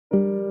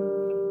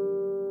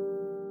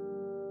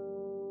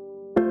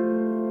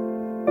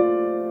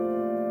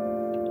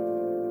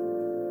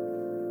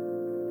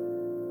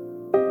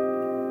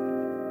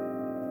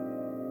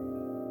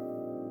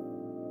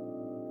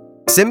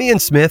Simeon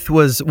Smith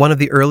was one of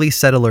the early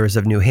settlers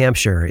of New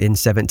Hampshire in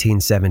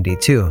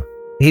 1772.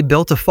 He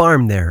built a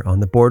farm there on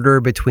the border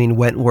between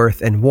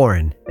Wentworth and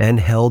Warren and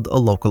held a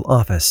local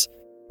office.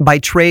 By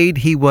trade,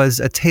 he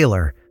was a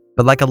tailor,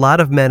 but like a lot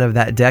of men of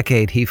that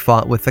decade, he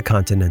fought with the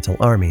Continental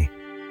Army.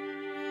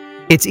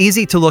 It's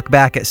easy to look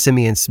back at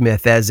Simeon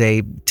Smith as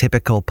a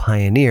typical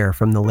pioneer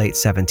from the late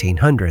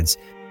 1700s.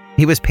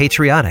 He was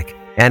patriotic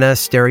and a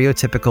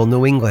stereotypical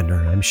New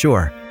Englander, I'm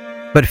sure.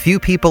 But few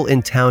people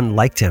in town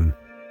liked him.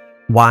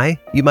 Why,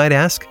 you might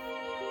ask?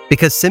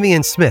 Because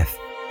Simeon Smith,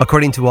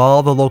 according to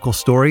all the local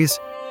stories,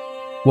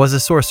 was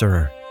a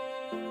sorcerer.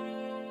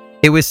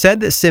 It was said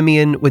that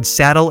Simeon would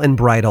saddle and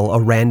bridle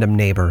a random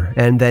neighbor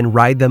and then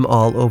ride them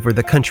all over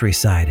the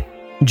countryside,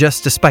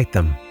 just to spite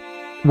them.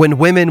 When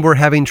women were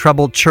having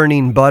trouble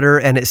churning butter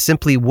and it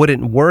simply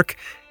wouldn't work,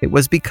 it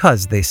was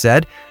because, they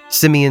said,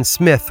 Simeon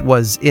Smith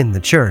was in the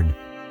churn.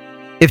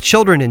 If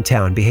children in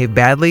town behaved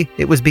badly,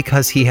 it was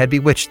because he had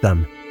bewitched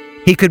them.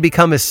 He could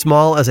become as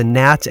small as a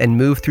gnat and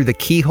move through the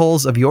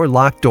keyholes of your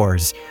locked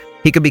doors.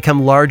 He could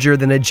become larger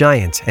than a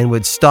giant and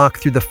would stalk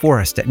through the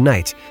forest at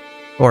night.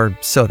 Or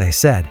so they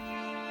said.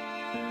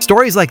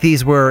 Stories like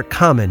these were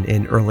common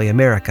in early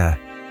America.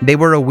 They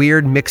were a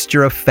weird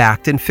mixture of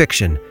fact and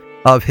fiction,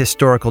 of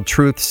historical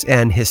truths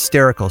and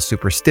hysterical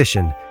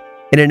superstition.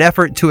 In an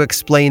effort to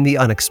explain the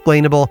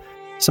unexplainable,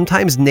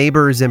 sometimes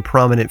neighbors and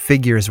prominent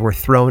figures were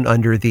thrown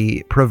under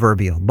the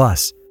proverbial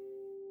bus.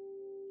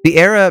 The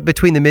era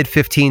between the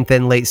mid-15th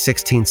and late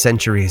 16th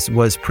centuries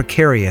was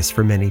precarious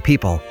for many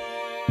people.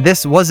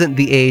 This wasn't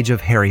the age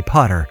of Harry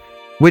Potter.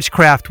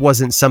 Witchcraft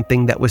wasn't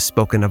something that was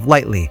spoken of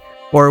lightly,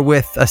 or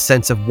with a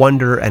sense of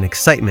wonder and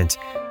excitement.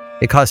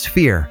 It caused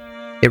fear.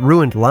 It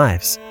ruined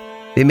lives.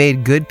 It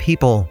made good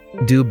people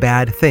do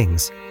bad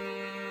things,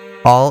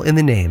 all in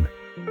the name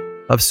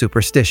of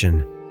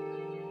superstition.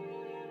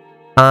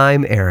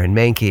 I'm Aaron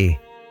Mankey,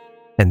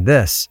 and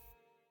this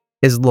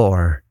is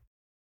Lore.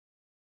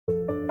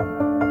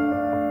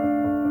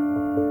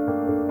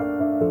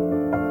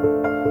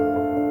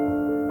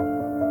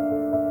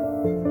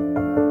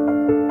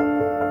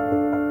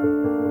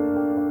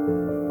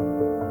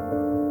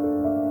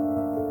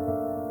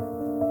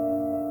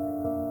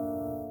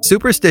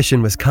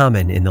 Superstition was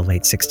common in the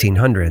late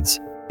 1600s.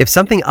 If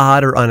something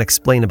odd or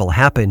unexplainable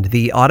happened,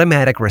 the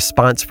automatic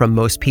response from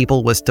most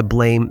people was to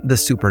blame the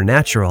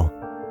supernatural.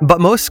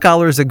 But most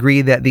scholars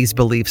agree that these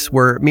beliefs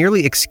were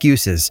merely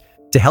excuses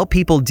to help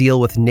people deal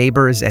with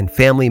neighbors and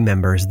family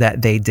members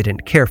that they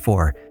didn't care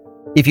for.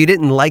 If you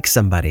didn't like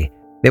somebody,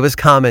 it was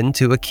common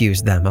to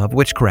accuse them of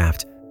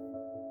witchcraft.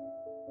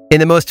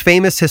 In the most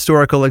famous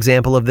historical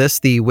example of this,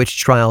 the witch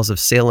trials of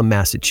Salem,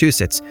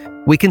 Massachusetts,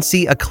 we can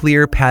see a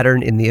clear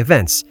pattern in the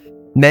events.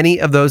 Many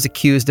of those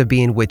accused of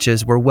being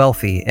witches were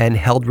wealthy and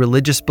held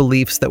religious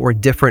beliefs that were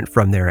different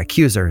from their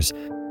accusers.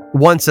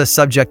 Once a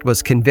subject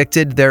was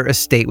convicted, their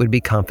estate would be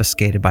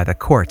confiscated by the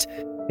court.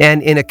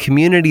 And in a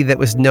community that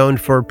was known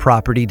for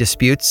property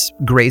disputes,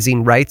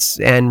 grazing rights,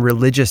 and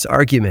religious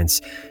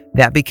arguments,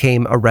 that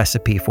became a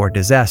recipe for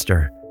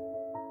disaster.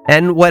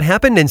 And what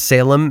happened in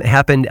Salem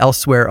happened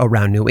elsewhere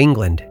around New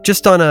England,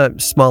 just on a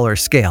smaller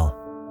scale.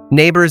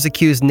 Neighbors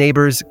accused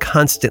neighbors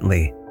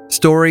constantly.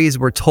 Stories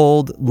were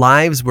told,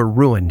 lives were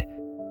ruined.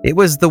 It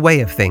was the way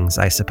of things,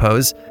 I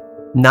suppose.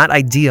 Not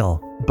ideal,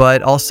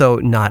 but also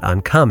not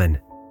uncommon.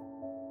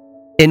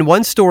 In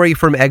one story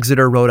from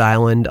Exeter, Rhode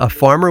Island, a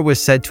farmer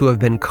was said to have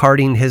been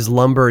carting his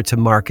lumber to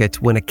market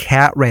when a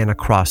cat ran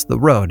across the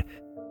road.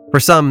 For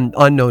some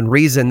unknown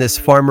reason, this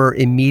farmer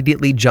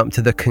immediately jumped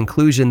to the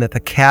conclusion that the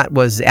cat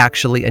was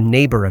actually a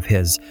neighbor of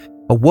his,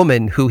 a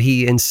woman who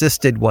he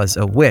insisted was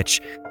a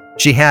witch.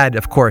 She had,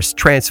 of course,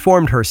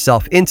 transformed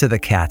herself into the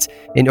cat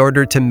in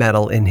order to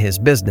meddle in his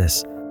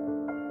business.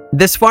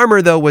 This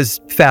farmer, though,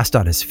 was fast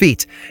on his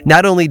feet.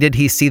 Not only did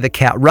he see the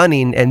cat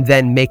running and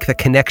then make the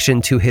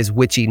connection to his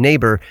witchy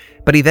neighbor,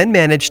 but he then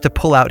managed to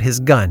pull out his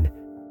gun.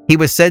 He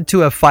was said to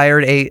have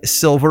fired a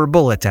silver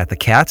bullet at the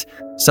cat,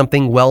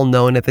 something well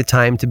known at the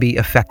time to be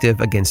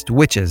effective against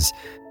witches,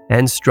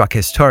 and struck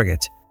his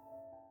target.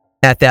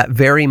 At that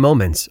very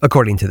moment,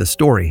 according to the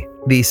story,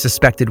 the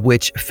suspected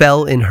witch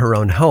fell in her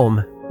own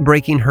home,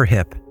 breaking her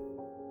hip.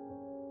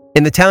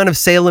 In the town of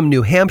Salem,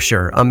 New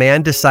Hampshire, a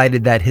man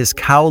decided that his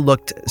cow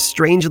looked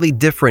strangely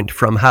different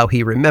from how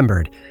he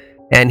remembered,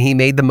 and he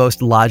made the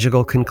most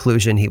logical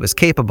conclusion he was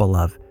capable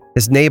of.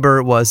 His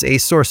neighbor was a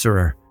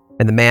sorcerer,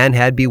 and the man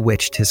had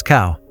bewitched his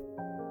cow.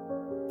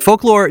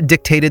 Folklore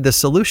dictated the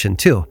solution,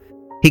 too.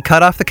 He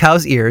cut off the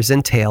cow's ears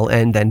and tail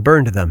and then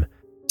burned them.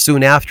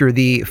 Soon after,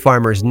 the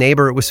farmer's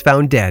neighbor was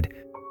found dead,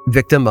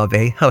 victim of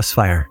a house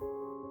fire.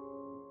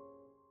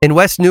 In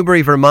West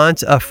Newbury,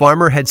 Vermont, a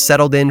farmer had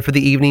settled in for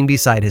the evening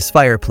beside his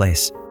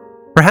fireplace.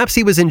 Perhaps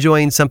he was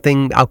enjoying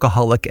something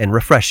alcoholic and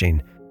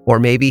refreshing, or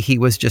maybe he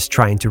was just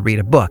trying to read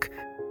a book.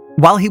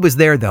 While he was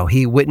there, though,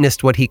 he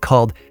witnessed what he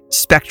called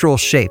spectral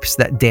shapes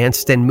that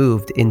danced and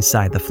moved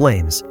inside the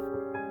flames.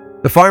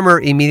 The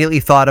farmer immediately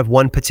thought of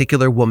one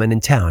particular woman in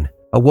town,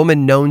 a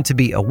woman known to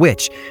be a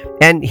witch,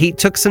 and he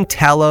took some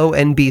tallow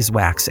and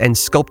beeswax and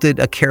sculpted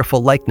a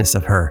careful likeness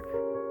of her.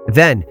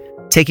 Then,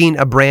 taking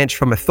a branch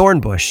from a thorn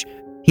bush,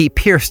 he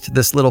pierced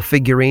this little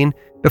figurine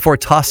before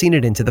tossing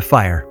it into the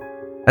fire.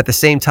 At the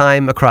same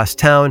time, across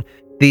town,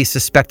 the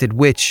suspected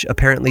witch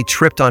apparently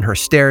tripped on her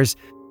stairs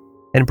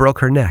and broke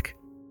her neck.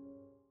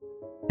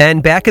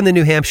 And back in the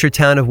New Hampshire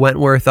town of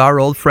Wentworth, our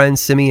old friend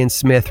Simeon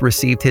Smith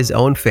received his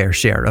own fair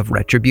share of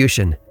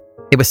retribution.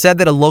 It was said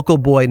that a local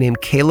boy named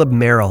Caleb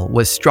Merrill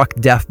was struck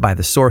deaf by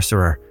the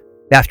sorcerer.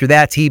 After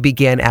that, he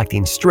began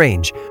acting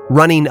strange,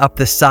 running up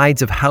the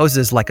sides of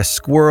houses like a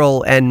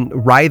squirrel and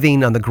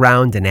writhing on the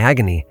ground in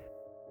agony.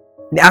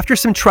 After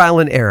some trial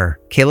and error,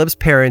 Caleb's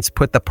parents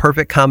put the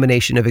perfect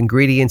combination of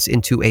ingredients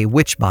into a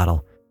witch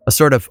bottle, a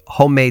sort of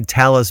homemade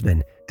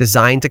talisman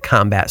designed to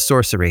combat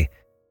sorcery.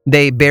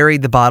 They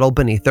buried the bottle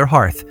beneath their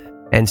hearth,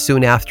 and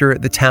soon after,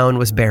 the town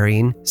was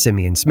burying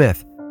Simeon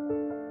Smith.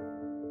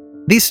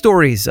 These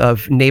stories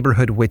of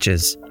neighborhood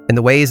witches and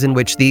the ways in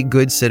which the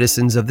good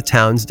citizens of the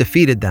towns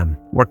defeated them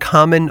were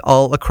common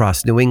all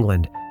across New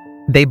England.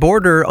 They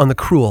border on the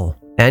cruel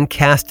and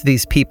cast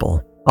these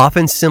people,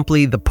 often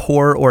simply the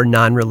poor or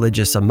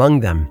non-religious among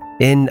them,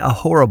 in a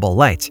horrible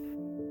light.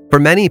 For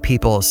many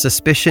people,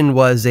 suspicion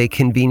was a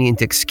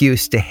convenient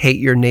excuse to hate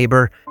your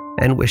neighbor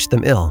and wish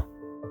them ill.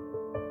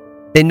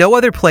 In no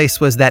other place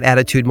was that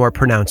attitude more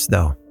pronounced,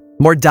 though,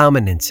 more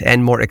dominant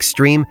and more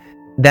extreme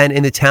than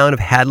in the town of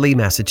Hadley,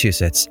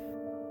 Massachusetts.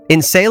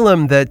 In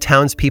Salem, the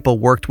townspeople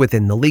worked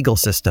within the legal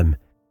system.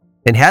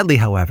 In Hadley,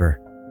 however,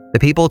 the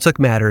people took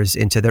matters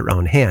into their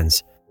own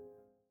hands,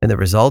 and the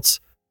results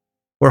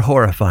were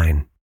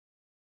horrifying.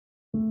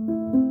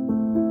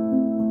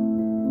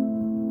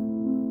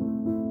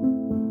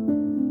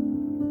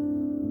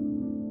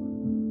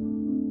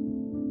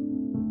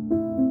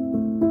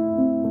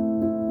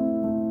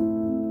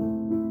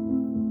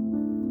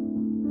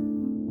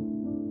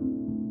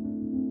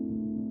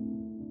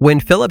 When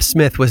Philip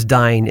Smith was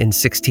dying in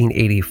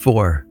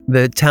 1684,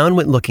 the town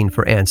went looking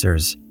for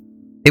answers.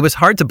 It was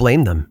hard to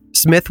blame them.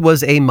 Smith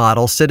was a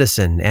model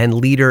citizen and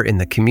leader in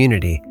the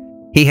community.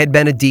 He had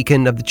been a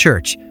deacon of the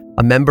church,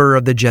 a member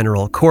of the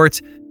general court,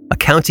 a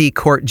county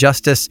court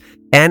justice,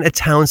 and a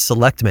town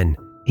selectman.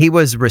 He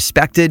was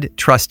respected,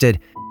 trusted,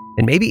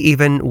 and maybe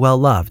even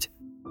well-loved.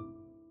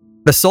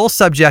 The sole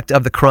subject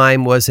of the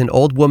crime was an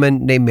old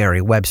woman named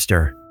Mary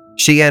Webster.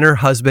 She and her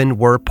husband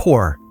were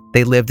poor.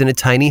 They lived in a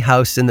tiny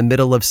house in the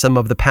middle of some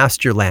of the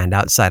pasture land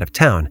outside of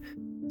town.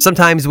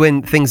 Sometimes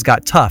when things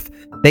got tough,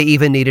 they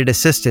even needed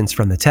assistance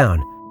from the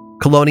town.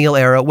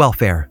 Colonial-era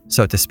welfare,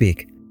 so to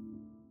speak.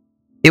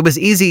 It was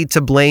easy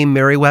to blame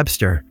Mary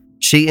Webster.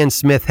 She and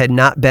Smith had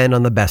not been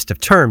on the best of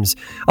terms,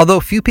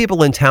 although few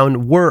people in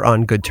town were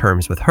on good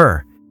terms with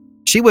her.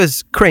 She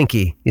was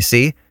cranky, you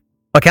see.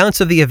 Accounts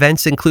of the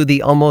events include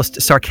the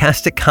almost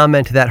sarcastic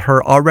comment that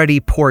her already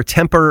poor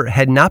temper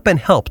had not been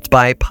helped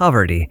by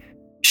poverty.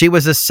 She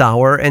was a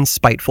sour and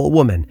spiteful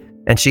woman,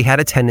 and she had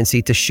a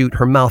tendency to shoot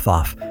her mouth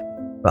off.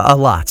 A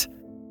lot.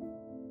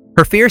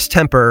 Her fierce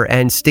temper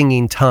and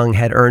stinging tongue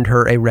had earned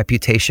her a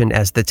reputation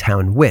as the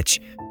town witch.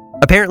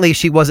 Apparently,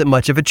 she wasn't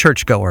much of a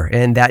churchgoer,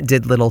 and that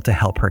did little to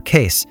help her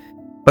case.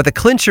 But the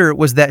clincher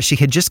was that she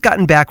had just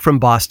gotten back from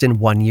Boston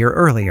 1 year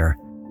earlier.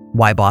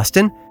 Why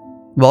Boston?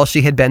 Well,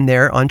 she had been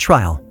there on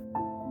trial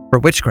for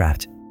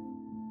witchcraft.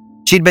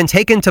 She'd been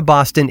taken to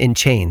Boston in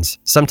chains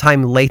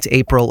sometime late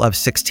April of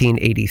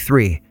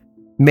 1683.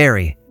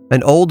 Mary,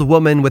 an old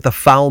woman with a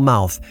foul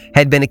mouth,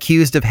 had been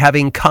accused of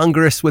having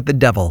congress with the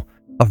devil,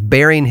 of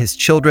bearing his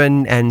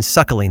children and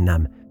suckling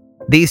them.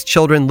 These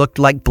children looked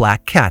like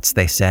black cats,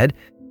 they said.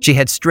 She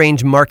had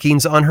strange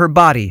markings on her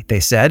body, they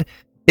said.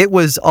 It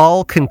was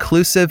all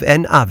conclusive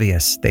and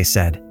obvious, they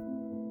said.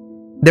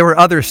 There were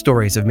other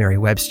stories of Mary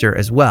Webster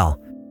as well.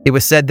 It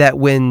was said that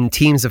when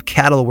teams of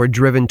cattle were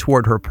driven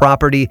toward her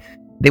property,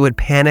 they would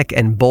panic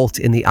and bolt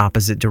in the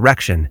opposite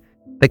direction.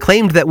 They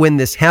claimed that when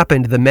this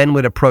happened, the men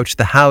would approach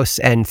the house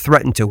and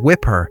threaten to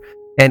whip her,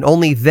 and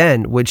only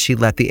then would she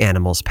let the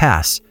animals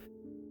pass.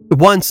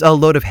 Once, a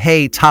load of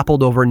hay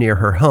toppled over near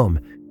her home.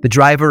 The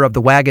driver of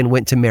the wagon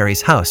went to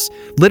Mary's house,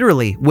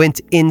 literally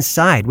went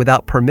inside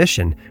without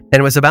permission,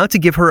 and was about to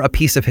give her a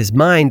piece of his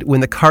mind when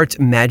the cart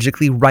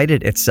magically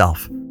righted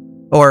itself.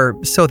 Or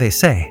so they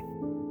say.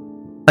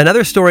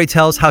 Another story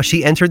tells how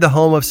she entered the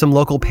home of some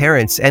local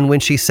parents, and when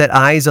she set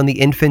eyes on the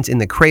infant in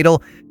the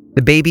cradle,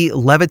 the baby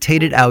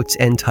levitated out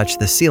and touched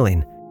the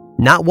ceiling.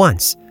 Not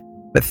once,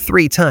 but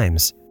 3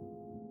 times.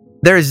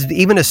 There's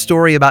even a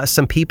story about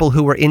some people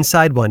who were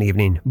inside one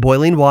evening,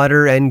 boiling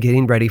water and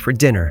getting ready for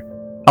dinner.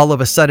 All of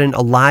a sudden,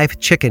 a live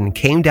chicken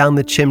came down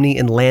the chimney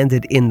and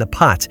landed in the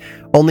pot,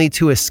 only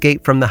to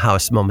escape from the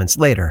house moments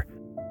later.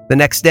 The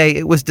next day,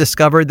 it was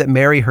discovered that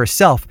Mary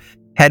herself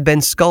had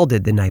been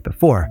scalded the night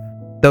before,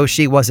 though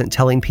she wasn't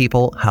telling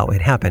people how it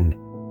happened.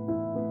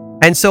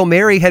 And so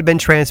Mary had been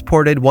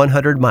transported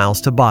 100 miles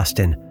to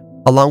Boston,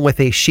 along with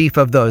a sheaf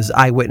of those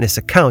eyewitness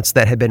accounts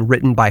that had been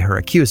written by her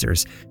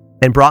accusers,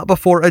 and brought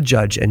before a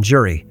judge and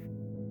jury.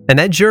 And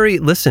that jury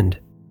listened.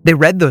 They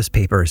read those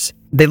papers.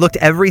 They looked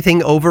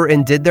everything over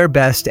and did their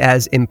best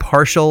as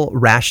impartial,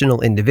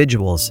 rational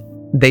individuals.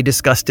 They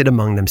discussed it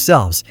among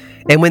themselves,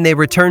 and when they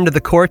returned to the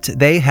court,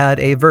 they had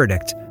a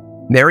verdict.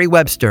 Mary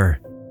Webster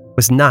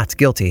was not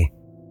guilty.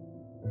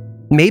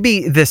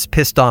 Maybe this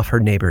pissed off her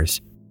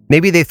neighbors.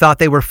 Maybe they thought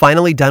they were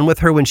finally done with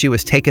her when she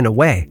was taken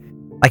away.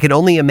 I can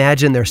only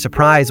imagine their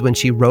surprise when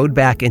she rode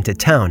back into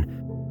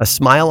town, a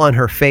smile on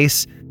her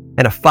face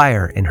and a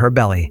fire in her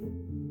belly.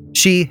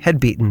 She had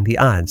beaten the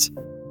odds.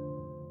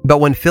 But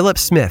when Philip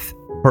Smith,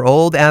 her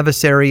old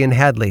adversary in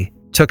Hadley,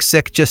 took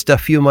sick just a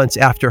few months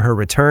after her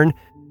return,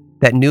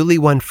 that newly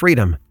won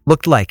freedom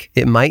looked like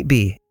it might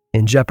be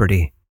in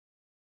jeopardy.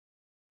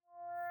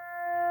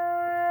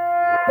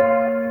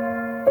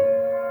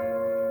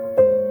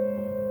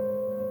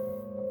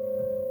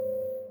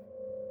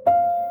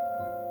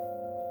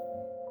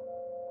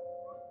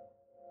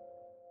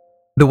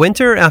 The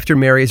winter after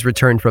Mary's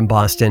return from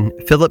Boston,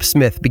 Philip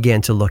Smith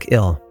began to look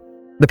ill.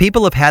 The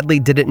people of Hadley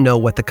didn't know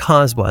what the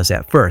cause was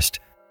at first,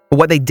 but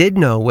what they did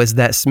know was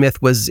that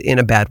Smith was in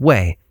a bad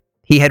way.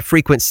 He had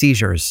frequent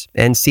seizures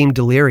and seemed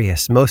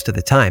delirious most of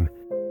the time.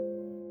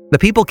 The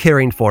people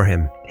caring for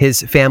him,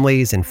 his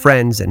families and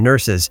friends and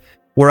nurses,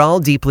 were all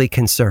deeply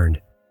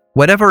concerned.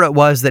 Whatever it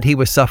was that he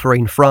was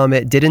suffering from,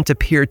 it didn't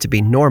appear to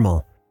be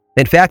normal.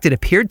 In fact, it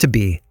appeared to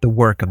be the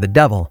work of the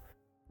devil.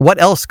 What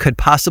else could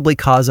possibly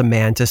cause a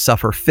man to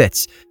suffer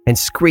fits and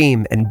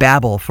scream and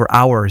babble for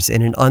hours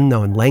in an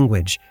unknown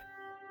language?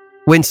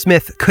 When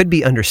Smith could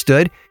be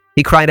understood,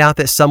 he cried out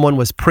that someone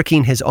was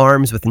pricking his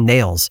arms with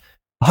nails,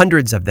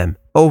 hundreds of them,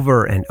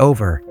 over and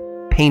over,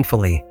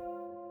 painfully.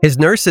 His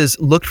nurses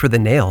looked for the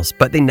nails,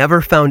 but they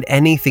never found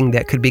anything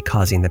that could be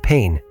causing the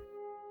pain.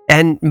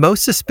 And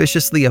most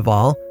suspiciously of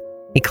all,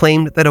 he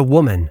claimed that a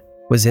woman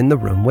was in the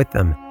room with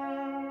them.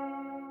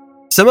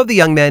 Some of the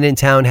young men in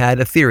town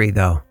had a theory,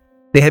 though.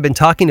 They had been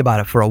talking about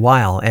it for a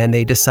while, and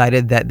they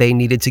decided that they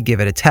needed to give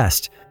it a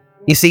test.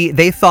 You see,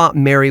 they thought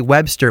Mary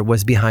Webster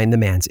was behind the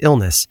man's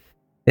illness.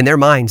 In their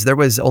minds, there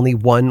was only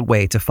one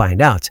way to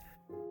find out.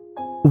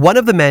 One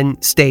of the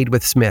men stayed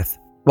with Smith,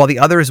 while the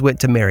others went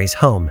to Mary's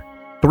home.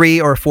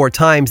 3 or 4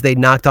 times they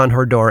knocked on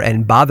her door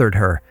and bothered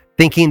her,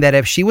 thinking that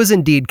if she was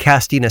indeed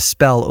casting a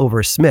spell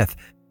over Smith,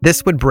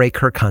 this would break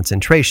her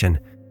concentration.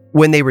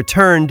 When they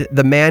returned,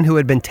 the man who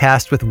had been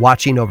tasked with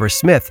watching over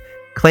Smith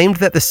claimed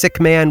that the sick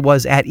man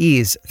was at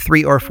ease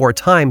 3 or 4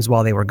 times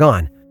while they were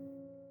gone.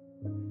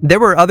 There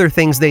were other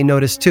things they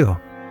noticed too.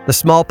 The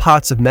small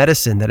pots of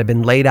medicine that had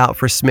been laid out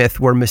for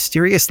Smith were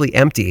mysteriously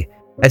empty,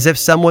 as if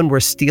someone were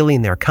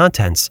stealing their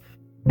contents.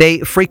 They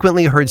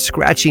frequently heard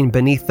scratching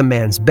beneath the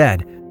man's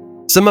bed.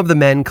 Some of the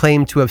men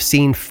claimed to have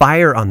seen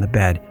fire on the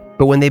bed,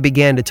 but when they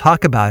began to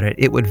talk about it,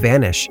 it would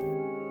vanish.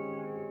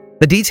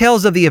 The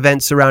details of the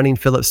events surrounding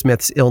Philip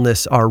Smith's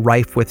illness are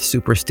rife with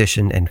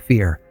superstition and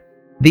fear.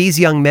 These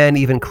young men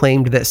even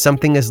claimed that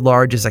something as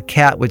large as a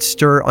cat would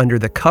stir under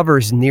the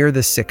covers near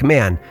the sick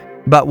man,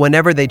 but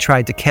whenever they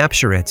tried to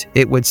capture it,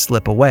 it would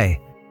slip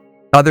away.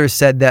 Others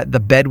said that the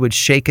bed would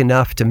shake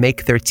enough to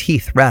make their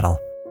teeth rattle.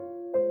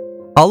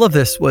 All of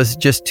this was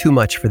just too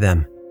much for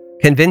them.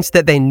 Convinced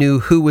that they knew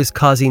who was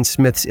causing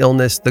Smith's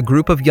illness, the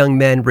group of young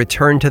men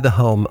returned to the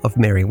home of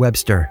Mary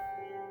Webster.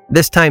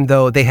 This time,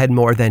 though, they had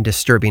more than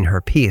disturbing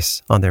her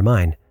peace on their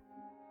mind.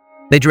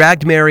 They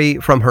dragged Mary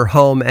from her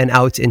home and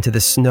out into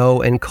the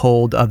snow and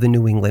cold of the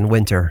New England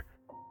winter.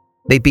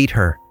 They beat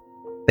her.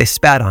 They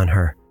spat on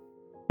her.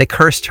 They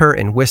cursed her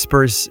in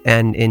whispers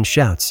and in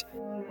shouts,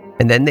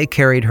 and then they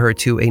carried her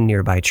to a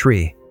nearby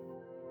tree.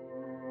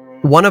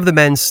 One of the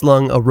men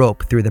slung a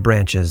rope through the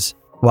branches,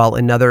 while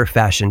another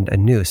fashioned a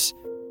noose.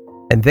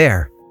 And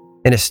there,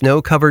 in a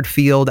snow-covered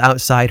field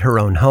outside her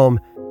own home,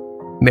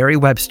 Mary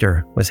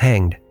Webster was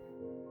hanged.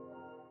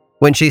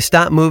 When she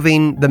stopped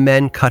moving, the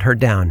men cut her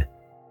down.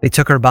 They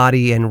took her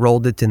body and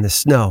rolled it in the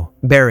snow,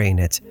 burying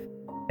it.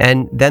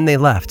 And then they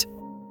left.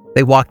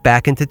 They walked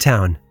back into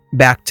town,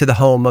 back to the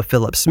home of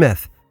Philip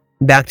Smith,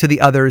 back to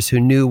the others who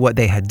knew what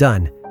they had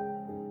done.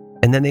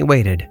 And then they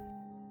waited.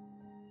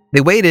 They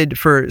waited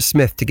for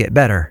Smith to get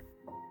better,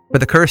 for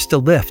the curse to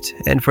lift,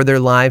 and for their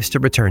lives to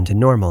return to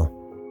normal.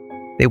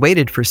 They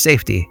waited for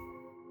safety,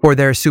 for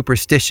their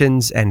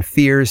superstitions and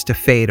fears to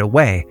fade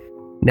away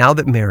now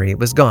that Mary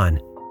was gone.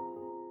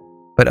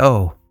 But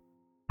oh,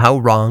 how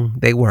wrong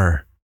they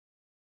were.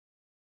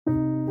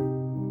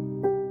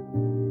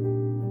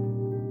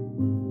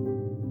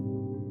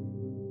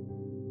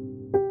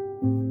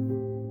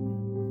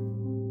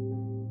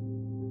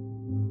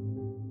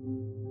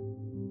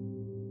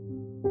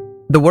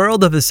 The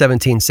world of the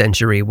 17th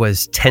century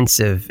was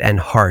tensive and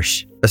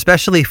harsh,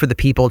 especially for the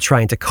people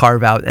trying to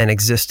carve out an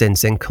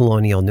existence in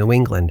colonial New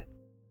England.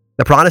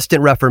 The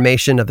Protestant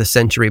Reformation of the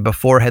century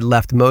before had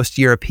left most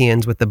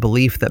Europeans with the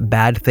belief that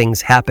bad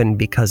things happened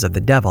because of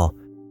the devil.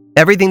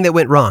 Everything that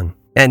went wrong,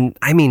 and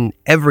I mean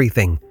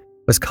everything,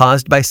 was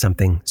caused by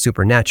something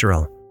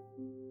supernatural.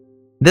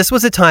 This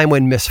was a time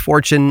when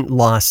misfortune,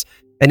 loss,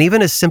 and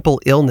even a simple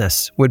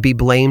illness would be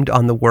blamed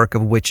on the work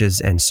of witches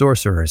and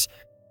sorcerers.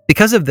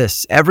 Because of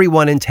this,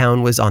 everyone in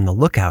town was on the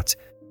lookout.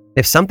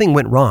 If something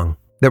went wrong,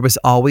 there was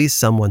always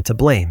someone to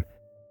blame.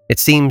 It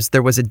seems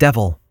there was a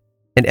devil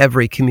in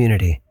every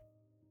community.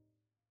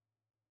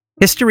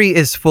 History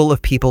is full of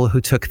people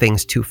who took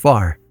things too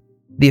far.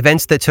 The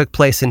events that took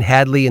place in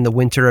Hadley in the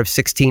winter of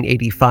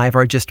 1685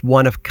 are just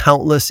one of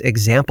countless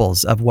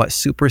examples of what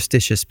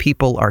superstitious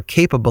people are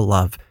capable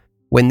of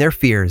when their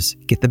fears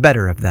get the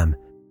better of them.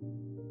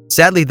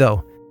 Sadly,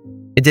 though,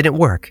 it didn't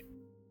work.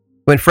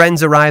 When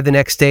friends arrived the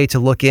next day to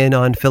look in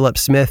on Philip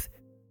Smith,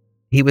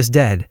 he was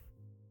dead.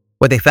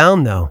 What they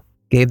found, though,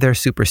 gave their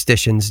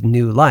superstitions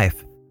new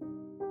life.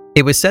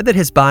 It was said that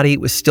his body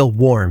was still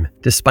warm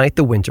despite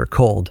the winter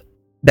cold,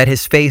 that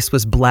his face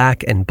was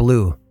black and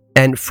blue,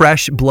 and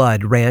fresh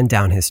blood ran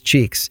down his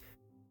cheeks.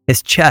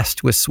 His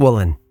chest was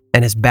swollen,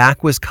 and his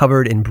back was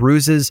covered in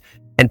bruises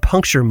and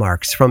puncture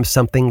marks from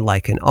something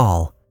like an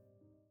awl,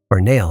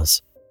 or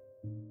nails.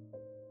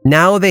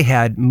 Now they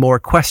had more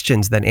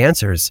questions than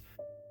answers.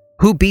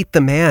 Who beat the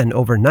man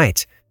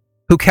overnight?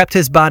 Who kept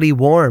his body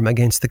warm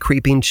against the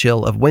creeping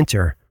chill of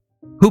winter?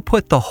 Who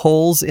put the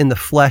holes in the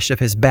flesh of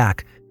his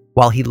back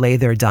while he lay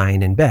there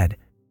dying in bed?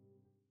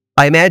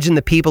 I imagine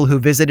the people who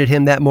visited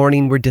him that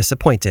morning were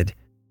disappointed.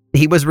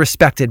 He was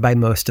respected by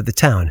most of the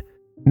town.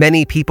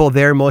 Many people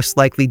there most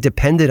likely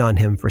depended on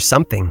him for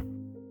something.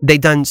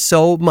 They'd done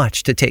so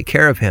much to take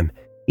care of him,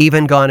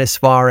 even gone as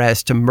far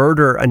as to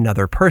murder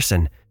another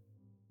person.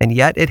 And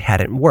yet it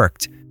hadn't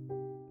worked.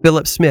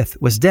 Philip Smith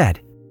was dead,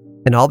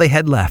 and all they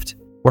had left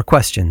were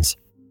questions.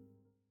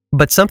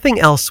 But something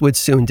else would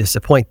soon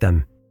disappoint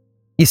them.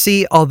 You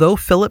see, although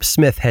Philip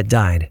Smith had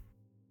died,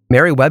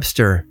 Mary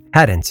Webster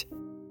hadn't.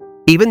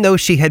 Even though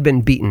she had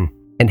been beaten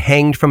and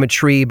hanged from a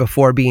tree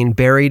before being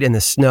buried in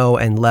the snow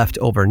and left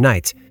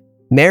overnight,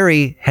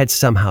 Mary had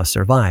somehow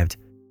survived.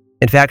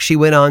 In fact, she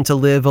went on to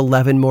live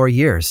 11 more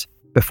years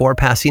before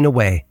passing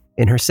away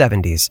in her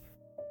 70s.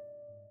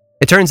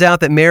 It turns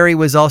out that Mary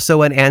was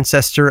also an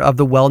ancestor of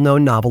the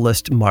well-known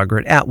novelist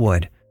Margaret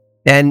Atwood.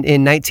 And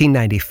in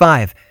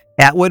 1995,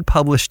 Atwood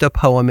published a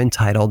poem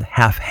entitled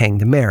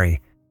Half-Hanged Mary.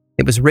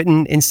 It was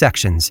written in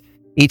sections,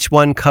 each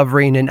one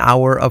covering an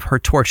hour of her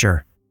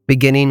torture,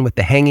 beginning with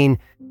the hanging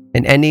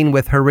and ending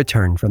with her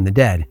return from the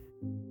dead.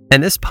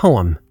 And this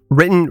poem,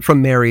 written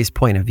from Mary's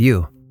point of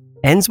view,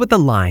 ends with a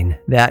line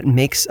that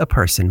makes a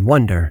person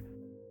wonder.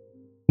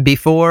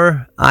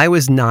 Before, I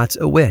was not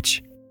a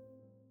witch,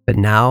 but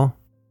now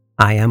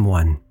I am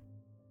one.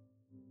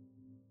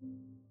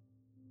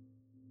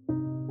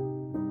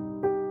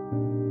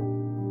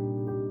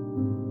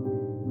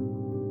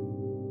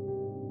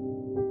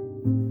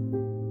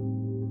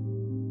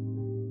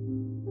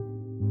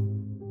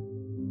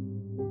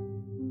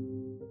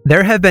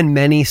 There have been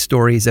many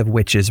stories of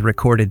witches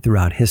recorded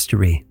throughout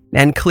history,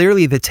 and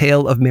clearly the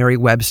tale of Mary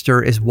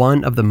Webster is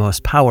one of the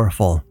most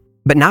powerful,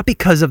 but not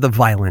because of the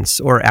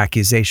violence or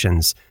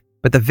accusations,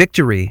 but the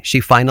victory she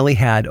finally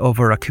had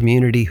over a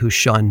community who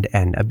shunned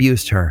and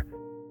abused her.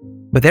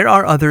 But there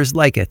are others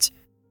like it.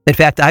 In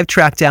fact, I've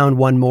tracked down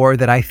one more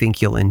that I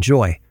think you'll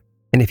enjoy,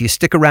 and if you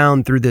stick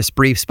around through this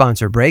brief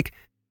sponsor break,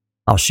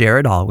 I'll share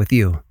it all with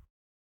you.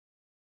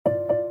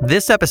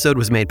 This episode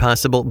was made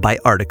possible by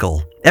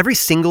Article. Every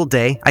single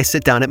day, I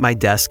sit down at my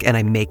desk and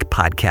I make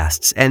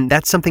podcasts, and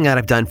that's something that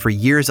I've done for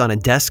years on a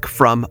desk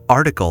from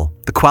Article.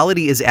 The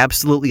quality is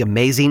absolutely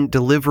amazing,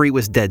 delivery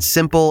was dead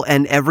simple,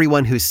 and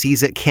everyone who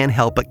sees it can't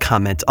help but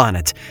comment on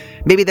it.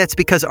 Maybe that's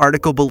because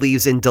Article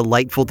believes in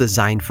delightful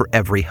design for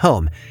every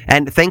home,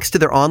 and thanks to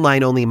their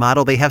online-only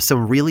model, they have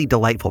some really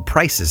delightful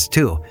prices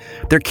too.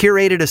 Their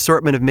curated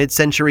assortment of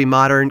mid-century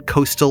modern,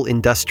 coastal,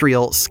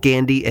 industrial,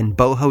 Scandi, and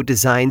boho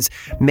designs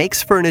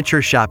makes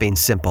furniture shopping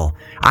simple.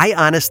 I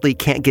honestly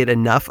can't get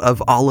enough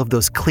of all of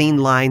those clean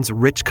lines,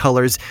 rich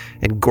colors,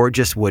 and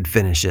gorgeous wood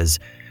finishes.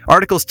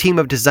 Article's team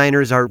of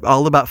designers are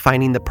all about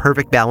finding the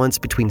perfect balance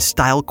between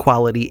style,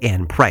 quality,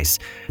 and price.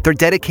 They're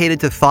dedicated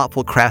to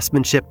thoughtful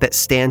craftsmanship that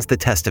stands the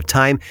test of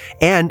time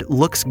and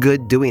looks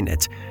good doing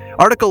it.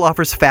 Article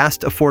offers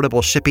fast,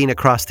 affordable shipping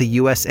across the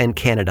US and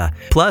Canada.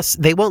 Plus,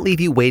 they won't leave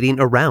you waiting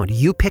around.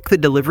 You pick the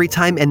delivery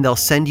time and they'll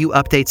send you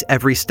updates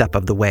every step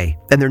of the way.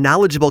 And their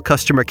knowledgeable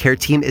customer care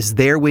team is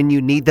there when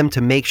you need them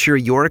to make sure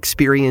your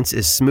experience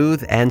is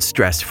smooth and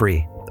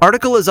stress-free.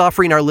 Article is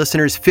offering our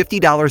listeners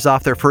 $50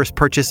 off their first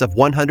purchase of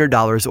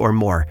 $100 or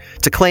more.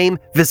 To claim,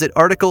 visit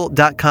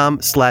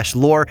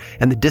article.com/lore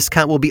and the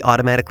discount will be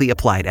automatically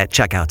applied at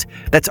checkout.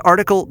 That's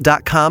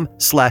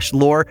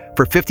article.com/lore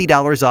for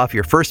 $50 off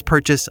your first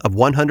purchase of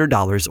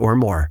 $100 or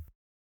more.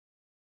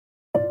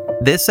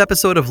 This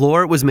episode of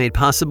Lore was made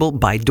possible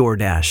by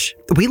DoorDash.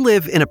 We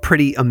live in a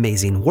pretty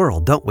amazing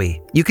world, don't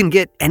we? You can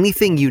get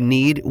anything you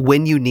need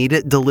when you need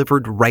it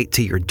delivered right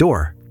to your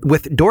door.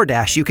 With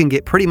DoorDash, you can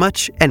get pretty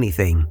much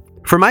anything.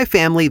 For my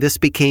family, this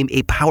became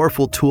a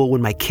powerful tool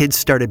when my kids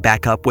started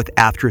back up with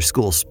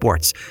after-school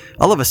sports.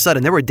 All of a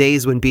sudden, there were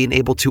days when being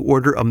able to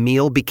order a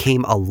meal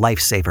became a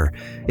lifesaver.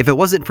 If it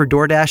wasn't for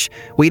DoorDash,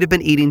 we'd have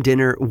been eating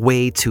dinner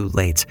way too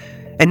late.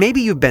 And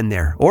maybe you've been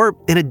there, or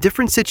in a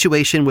different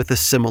situation with a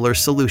similar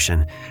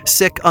solution.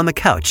 Sick on the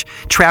couch,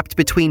 trapped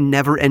between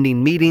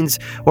never-ending meetings,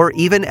 or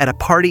even at a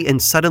party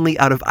and suddenly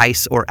out of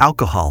ice or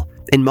alcohol.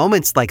 In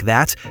moments like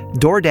that,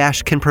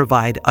 DoorDash can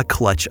provide a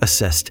clutch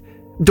assist.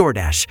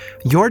 DoorDash,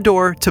 your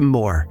door to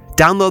more.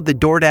 Download the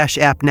DoorDash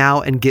app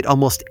now and get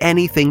almost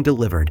anything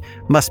delivered.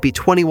 Must be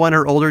 21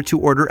 or older to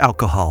order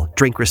alcohol.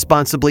 Drink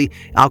responsibly.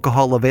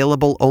 Alcohol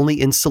available only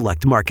in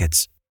select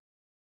markets.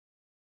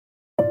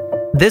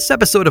 This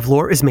episode of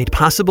Lore is made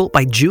possible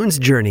by June's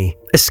Journey.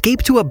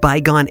 Escape to a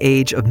bygone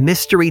age of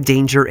mystery,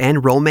 danger,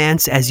 and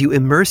romance as you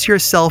immerse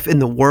yourself in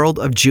the world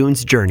of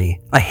June's Journey,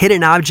 a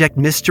hidden object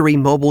mystery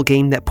mobile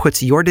game that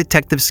puts your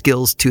detective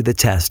skills to the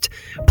test.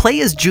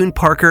 Play as June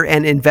Parker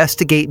and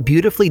investigate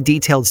beautifully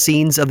detailed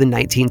scenes of the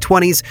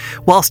 1920s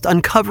whilst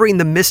uncovering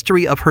the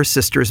mystery of her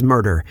sister's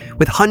murder.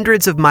 With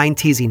hundreds of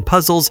mind-teasing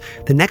puzzles,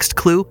 the next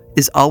clue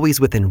is always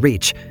within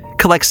reach.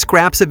 Collect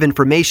scraps of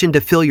information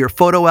to fill your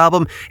photo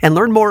album and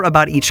learn more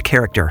about each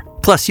character.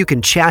 Plus, you can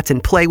chat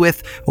and play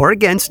with or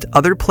against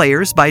other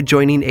players by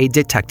joining a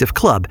detective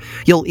club.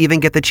 You'll even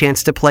get the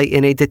chance to play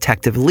in a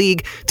detective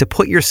league to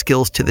put your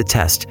skills to the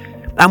test.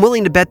 I'm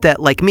willing to bet that,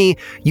 like me,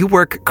 you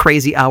work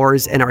crazy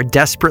hours and are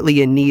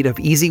desperately in need of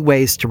easy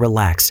ways to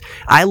relax.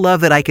 I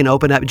love that I can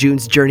open up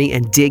June's Journey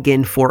and dig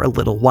in for a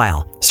little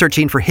while,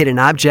 searching for hidden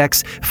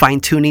objects,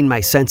 fine-tuning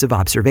my sense of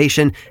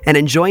observation, and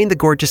enjoying the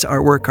gorgeous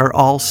artwork are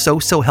all so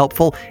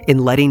helpful in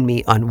letting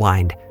me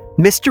unwind.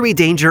 Mystery,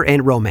 danger,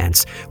 and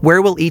romance.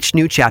 Where will each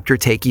new chapter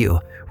take you?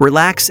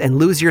 Relax and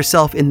lose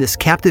yourself in this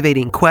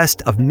captivating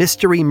quest of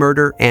mystery,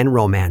 murder, and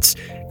romance.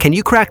 Can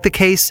you crack the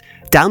case?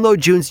 Download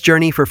June's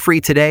Journey for free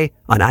today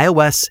on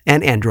iOS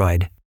and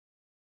Android.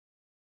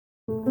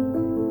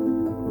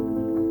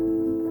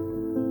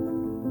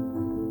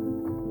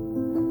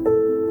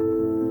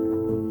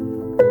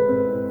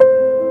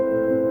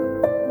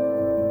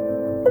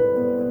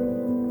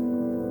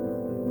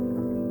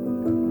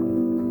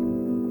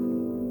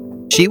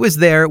 She was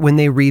there when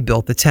they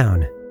rebuilt the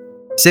town.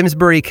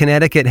 Simsbury,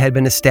 Connecticut had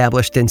been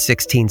established in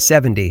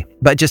 1670,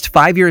 but just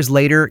 5 years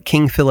later,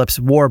 King Philip's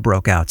War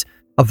broke out,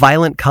 a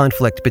violent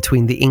conflict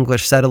between the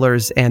English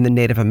settlers and the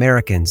Native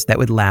Americans that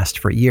would last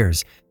for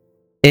years.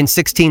 In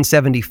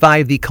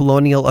 1675, the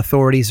colonial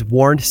authorities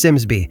warned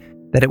Simsbury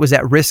that it was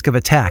at risk of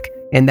attack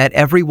and that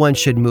everyone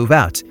should move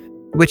out,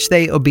 which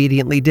they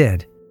obediently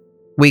did.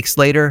 Weeks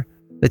later,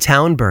 the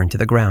town burned to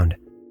the ground.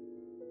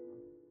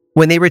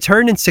 When they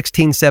returned in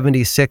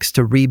 1676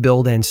 to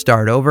rebuild and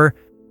start over,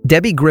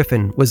 Debbie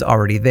Griffin was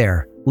already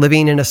there,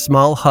 living in a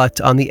small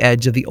hut on the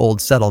edge of the old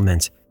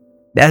settlement.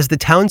 As the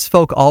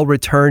townsfolk all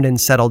returned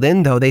and settled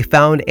in, though, they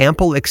found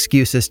ample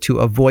excuses to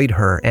avoid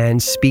her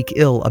and speak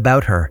ill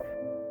about her.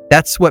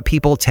 That's what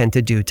people tend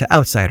to do to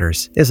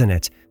outsiders, isn't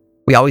it?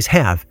 We always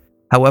have,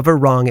 however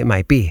wrong it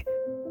might be,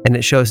 and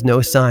it shows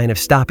no sign of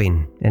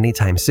stopping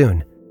anytime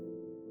soon.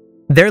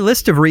 Their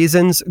list of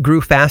reasons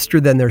grew faster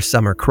than their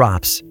summer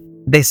crops.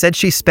 They said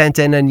she spent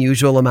an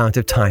unusual amount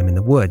of time in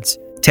the woods,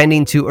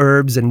 tending to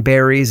herbs and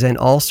berries and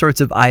all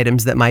sorts of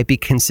items that might be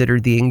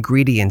considered the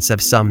ingredients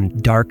of some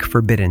dark,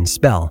 forbidden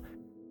spell.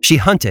 She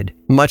hunted,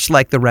 much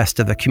like the rest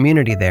of the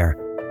community there,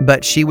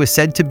 but she was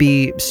said to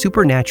be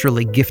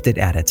supernaturally gifted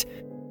at it.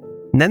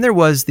 And then there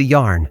was the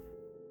yarn.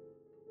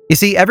 You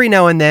see, every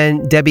now and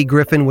then, Debbie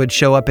Griffin would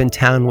show up in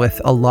town with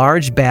a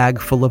large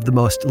bag full of the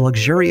most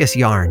luxurious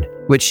yarn,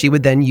 which she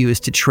would then use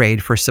to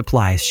trade for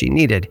supplies she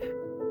needed.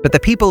 But the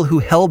people who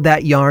held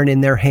that yarn in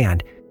their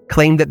hand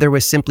claimed that there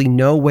was simply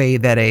no way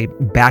that a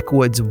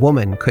backwoods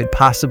woman could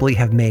possibly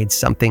have made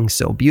something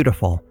so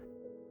beautiful.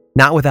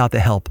 Not without the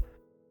help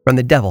from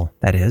the devil,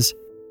 that is.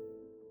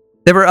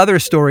 There were other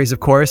stories, of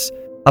course.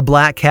 A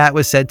black cat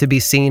was said to be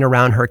seen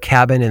around her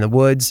cabin in the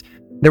woods.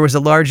 There was a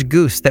large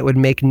goose that would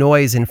make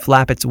noise and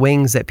flap its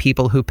wings at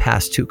people who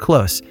passed too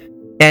close.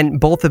 And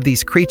both of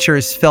these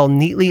creatures fell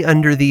neatly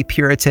under the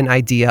Puritan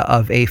idea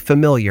of a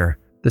familiar,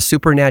 the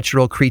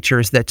supernatural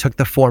creatures that took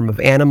the form of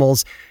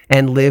animals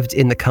and lived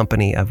in the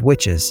company of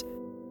witches.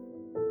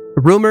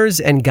 Rumors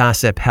and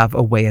gossip have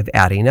a way of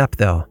adding up,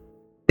 though.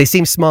 They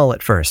seem small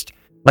at first,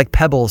 like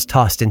pebbles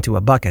tossed into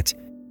a bucket.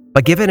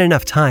 But given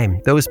enough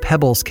time, those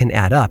pebbles can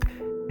add up,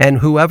 and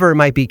whoever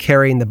might be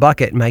carrying the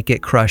bucket might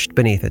get crushed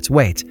beneath its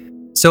weight.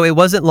 So it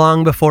wasn't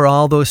long before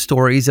all those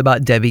stories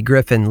about Debbie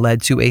Griffin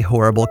led to a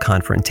horrible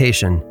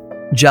confrontation.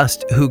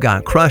 Just who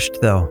got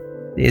crushed, though,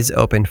 is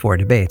open for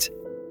debate.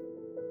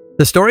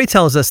 The story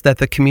tells us that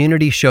the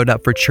community showed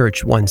up for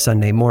church one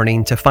Sunday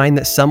morning to find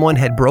that someone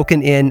had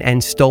broken in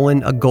and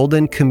stolen a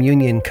golden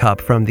communion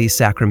cup from the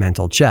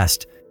sacramental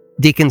chest.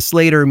 Deacon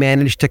Slater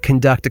managed to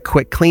conduct a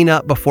quick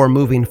cleanup before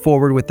moving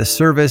forward with the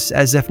service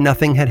as if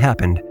nothing had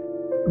happened.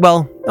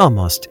 Well,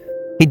 almost.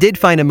 He did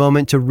find a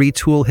moment to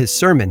retool his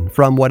sermon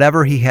from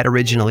whatever he had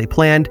originally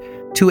planned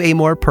to a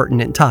more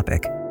pertinent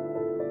topic: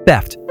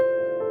 theft.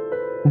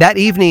 That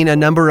evening, a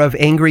number of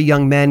angry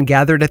young men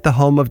gathered at the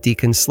home of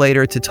Deacon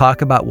Slater to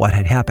talk about what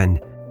had happened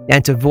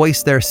and to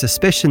voice their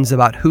suspicions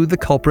about who the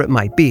culprit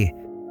might be.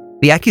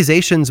 The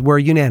accusations were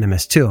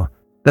unanimous, too.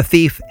 The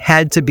thief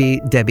had to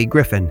be Debbie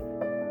Griffin.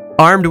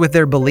 Armed with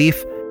their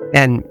belief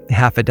and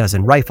half a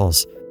dozen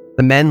rifles,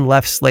 the men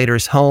left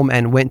Slater's home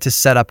and went to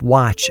set up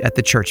watch at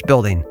the church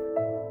building.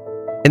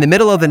 In the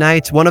middle of the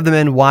night, one of the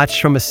men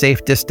watched from a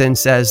safe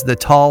distance as the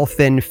tall,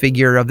 thin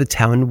figure of the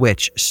town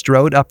witch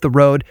strode up the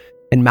road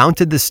and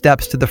mounted the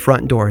steps to the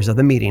front doors of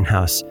the meeting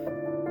house.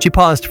 She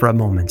paused for a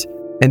moment,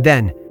 and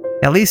then,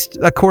 at least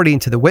according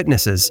to the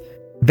witnesses,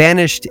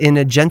 vanished in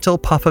a gentle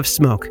puff of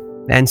smoke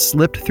and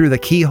slipped through the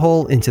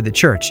keyhole into the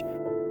church.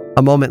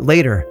 A moment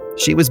later,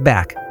 she was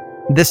back,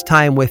 this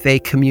time with a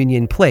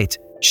communion plate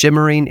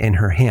shimmering in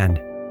her hand.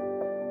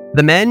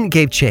 The men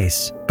gave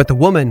chase, but the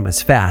woman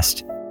was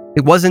fast.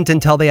 It wasn't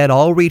until they had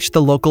all reached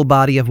the local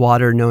body of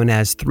water known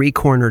as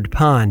Three-Cornered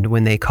Pond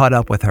when they caught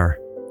up with her.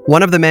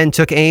 One of the men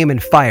took aim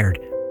and fired,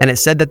 and it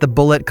said that the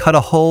bullet cut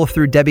a hole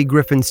through Debbie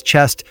Griffin's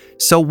chest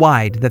so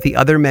wide that the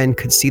other men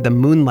could see the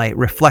moonlight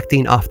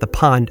reflecting off the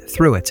pond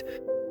through it.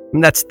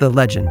 That's the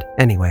legend,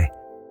 anyway.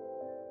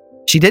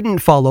 She didn't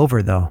fall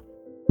over, though.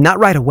 Not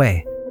right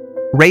away.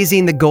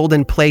 Raising the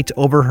golden plate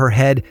over her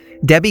head,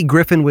 Debbie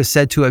Griffin was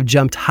said to have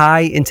jumped high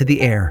into the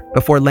air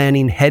before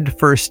landing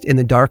headfirst in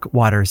the dark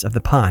waters of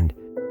the pond.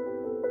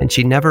 And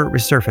she never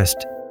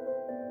resurfaced.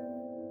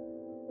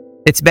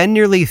 It's been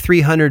nearly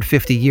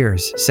 350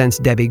 years since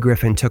Debbie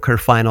Griffin took her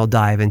final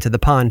dive into the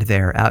pond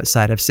there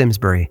outside of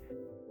Simsbury.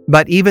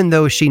 But even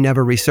though she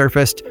never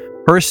resurfaced,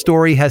 her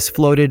story has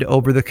floated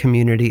over the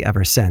community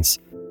ever since.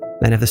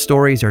 And if the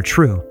stories are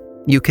true,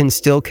 you can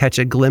still catch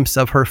a glimpse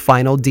of her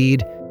final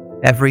deed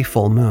every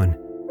full moon.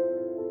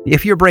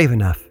 If you're brave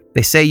enough,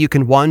 they say you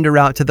can wander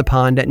out to the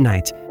pond at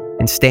night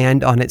and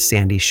stand on its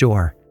sandy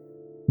shore.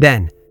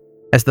 Then,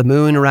 as the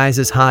moon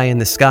rises high in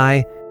the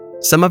sky,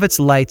 some of its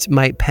light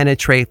might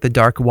penetrate the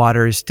dark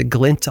waters to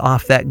glint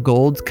off that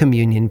gold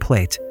communion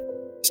plate,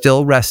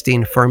 still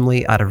resting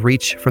firmly out of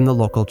reach from the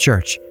local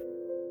church,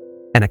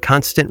 and a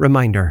constant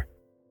reminder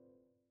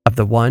of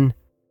the one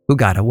who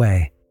got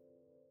away.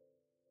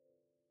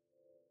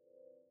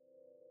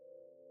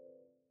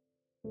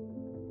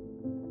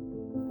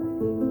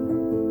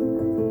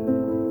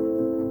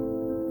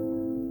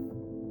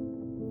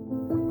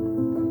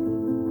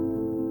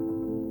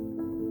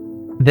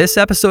 This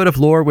episode of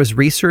Lore was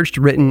researched,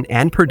 written,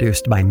 and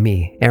produced by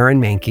me, Aaron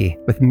Mahnke,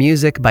 with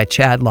music by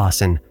Chad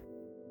Lawson.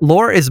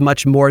 Lore is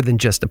much more than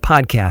just a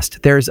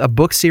podcast. There's a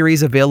book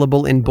series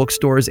available in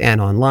bookstores and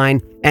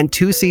online, and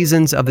 2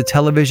 seasons of the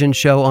television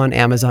show on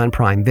Amazon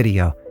Prime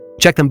Video.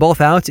 Check them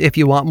both out if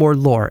you want more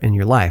lore in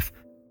your life.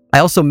 I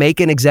also make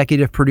and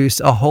executive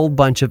produce a whole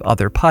bunch of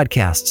other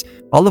podcasts,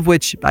 all of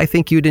which I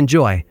think you'd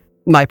enjoy.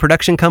 My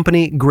production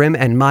company, Grim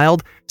and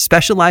Mild,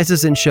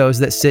 specializes in shows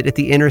that sit at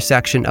the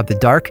intersection of the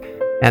dark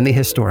and the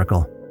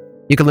historical.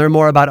 You can learn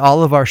more about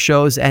all of our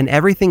shows and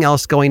everything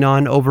else going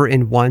on over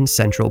in one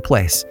central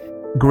place,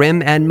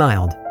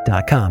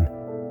 grimandmild.com.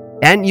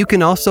 And you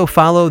can also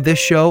follow this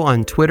show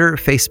on Twitter,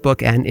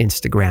 Facebook, and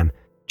Instagram.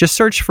 Just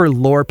search for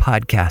Lore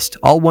Podcast,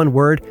 all one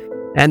word,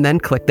 and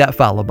then click that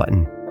follow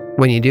button.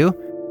 When you do,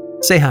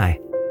 say hi.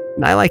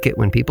 I like it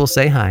when people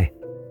say hi.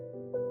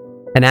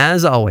 And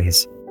as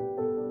always,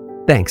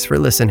 thanks for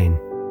listening.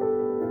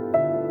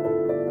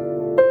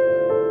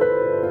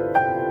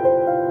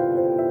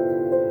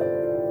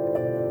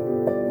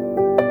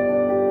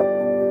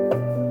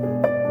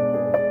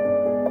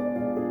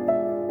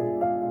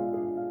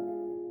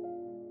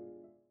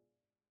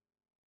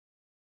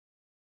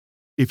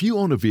 If you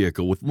own a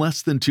vehicle with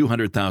less than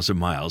 200,000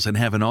 miles and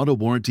have an auto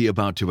warranty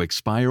about to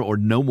expire or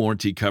no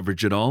warranty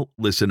coverage at all,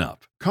 listen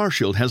up.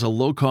 CarShield has a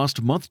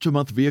low-cost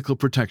month-to-month vehicle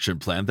protection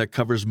plan that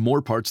covers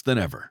more parts than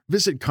ever.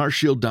 Visit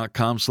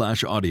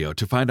carshield.com/audio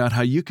to find out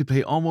how you could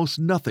pay almost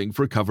nothing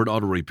for covered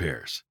auto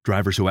repairs.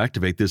 Drivers who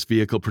activate this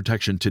vehicle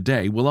protection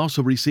today will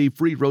also receive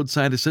free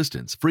roadside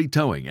assistance, free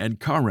towing, and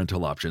car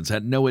rental options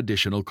at no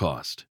additional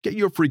cost. Get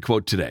your free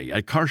quote today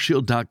at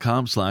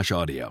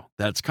carshield.com/audio.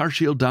 That's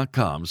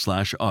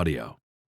carshield.com/audio.